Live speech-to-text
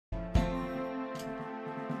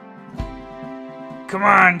Come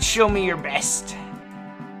on, show me your best.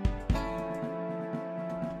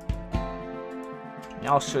 And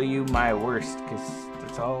I'll show you my worst, because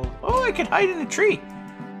that's all... Oh, I can hide in a tree.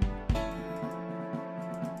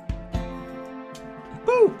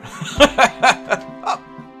 Boo! Oh.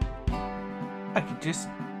 I could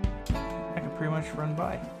pretty much run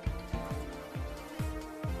by.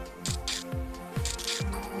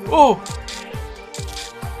 Oh!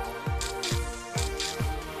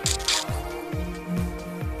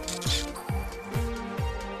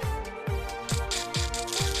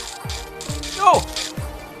 No!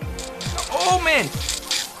 Oh, man!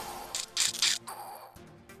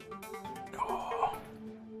 Oh.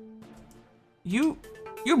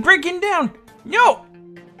 You're breaking down! No!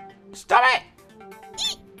 Stop it!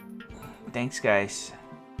 Thanks, guys.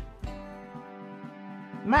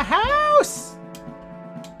 My house!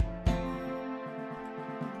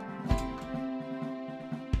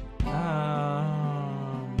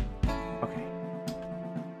 Okay.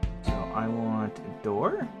 So I want a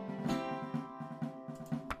door.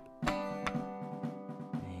 And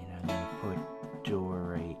I'm gonna put door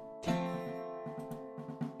right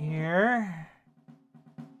here.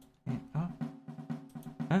 And, oh.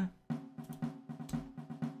 Huh?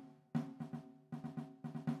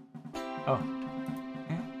 Oh.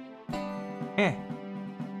 Eh.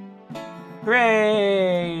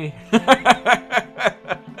 Hooray! I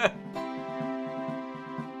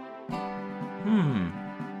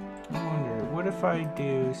wonder, what if I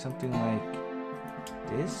do something like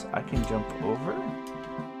this? I can jump over?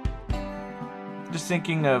 Just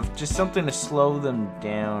thinking of just something to slow them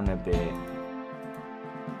down a bit.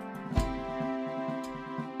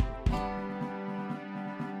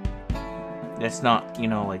 That's not, you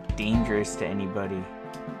know, like dangerous to anybody.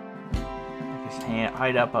 I just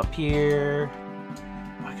hide up here.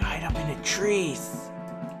 I can hide up in the trees.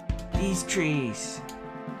 These trees.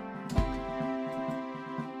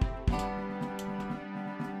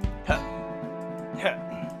 Huh. Huh.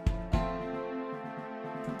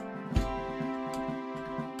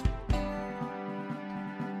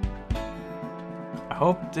 I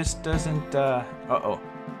hope this doesn't,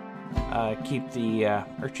 keep the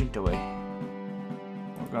urchin away.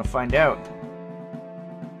 We're gonna find out.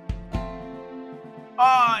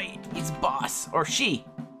 Oh, it's boss or she.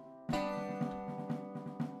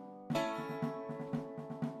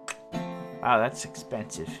 Wow, that's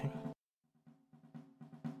expensive.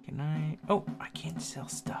 Can I? Oh, I can't sell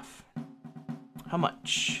stuff. How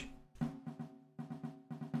much?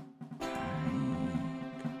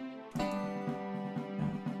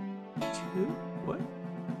 2? What?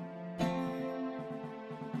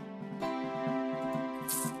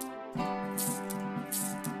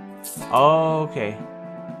 Okay.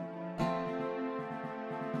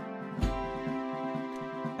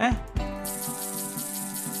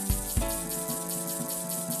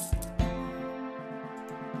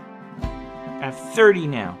 I have 30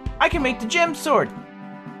 now. I can make the gem sword.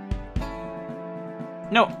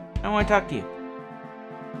 No, I want to talk to you.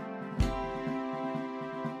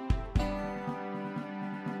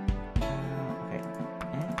 Okay.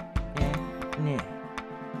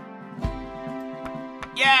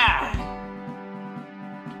 Yeah.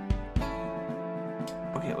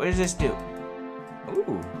 Okay, what does this do?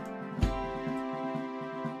 Ooh.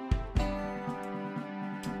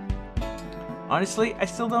 Honestly, I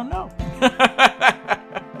still don't know.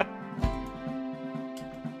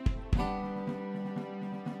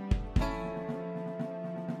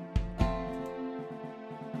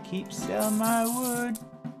 Keep selling my wood.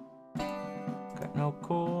 Got no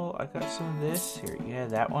coal. I got some of this. Here, you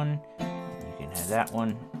have that one. You can have that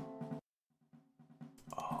one.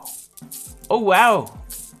 Oh. Oh, wow.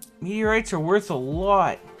 Meteorites are worth a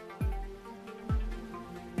lot.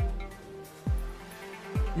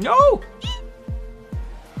 No!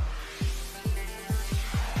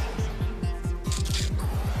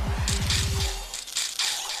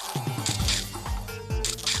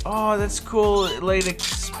 Oh, that's cool. It like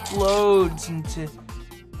explodes into,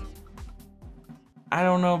 I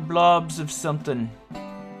don't know, blobs of something.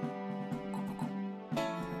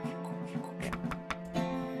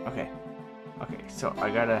 Okay. Okay, so I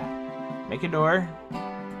gotta make a door.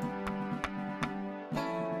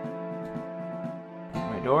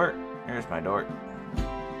 My door. There's my door.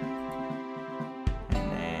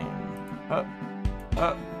 And then up,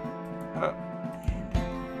 up, up.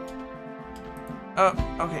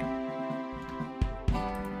 Okay.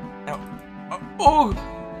 No. Oh!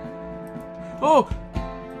 Oh!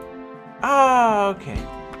 Ah, okay.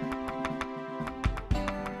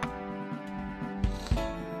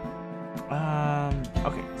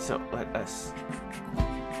 Okay, so let us...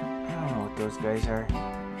 don't know what those guys are.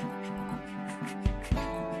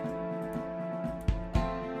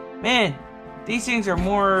 Man, these things are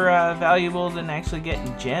more valuable than actually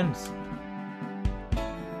getting gems.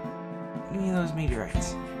 Give me those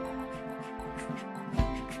meteorites.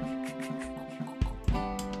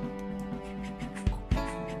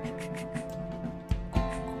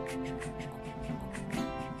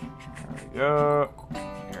 There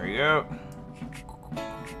we go.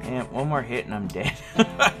 And one more hit and I'm dead.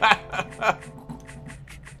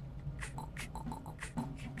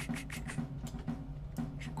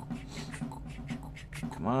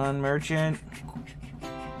 Come on, merchant.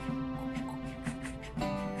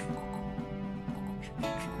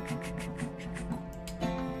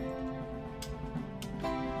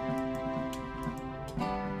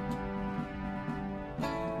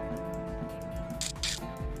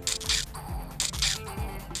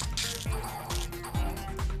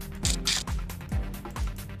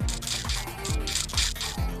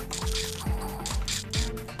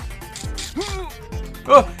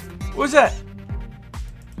 Oh, what was that?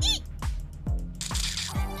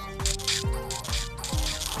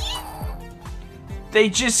 They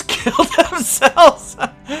just killed themselves!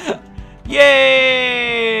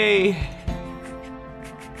 Yay!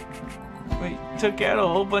 We took out a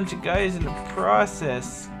whole bunch of guys in the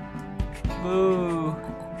process. Boo.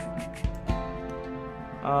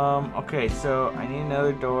 Okay, so I need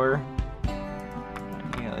another door.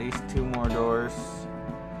 I need at least 2 more doors.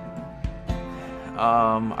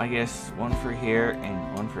 I guess one for here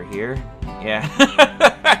and one for here. Yeah.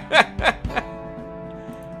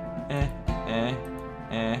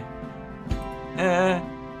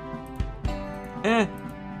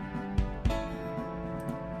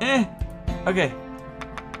 Okay.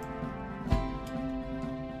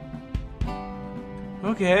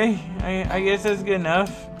 Okay, I guess that's good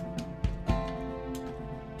enough.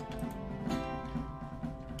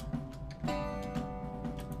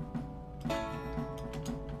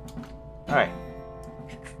 Alright.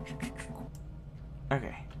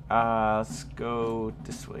 Okay. Let's go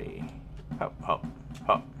this way. Hop, hop,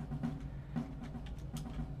 hop.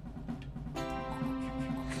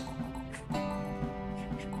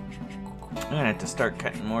 I'm gonna have to start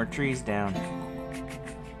cutting more trees down.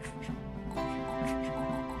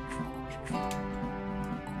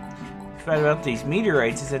 What's bad about these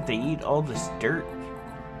meteorites is that they eat all this dirt.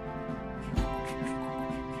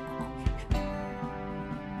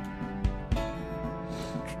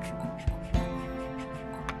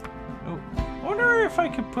 Oh, I wonder if I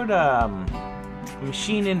could put a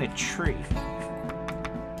machine in a tree.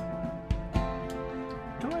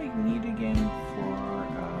 What do I need again for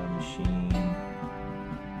a machine?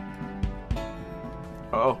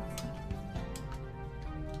 Oh.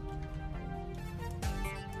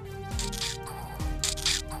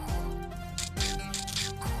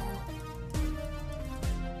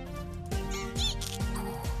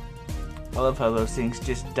 I love how those things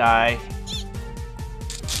just die.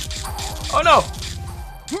 Oh no!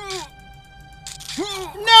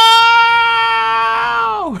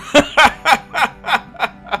 No!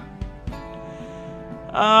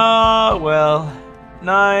 Oh, well.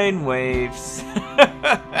 9 waves.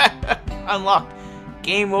 Unlocked.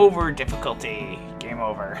 Game over difficulty. Game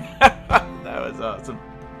over. That was awesome.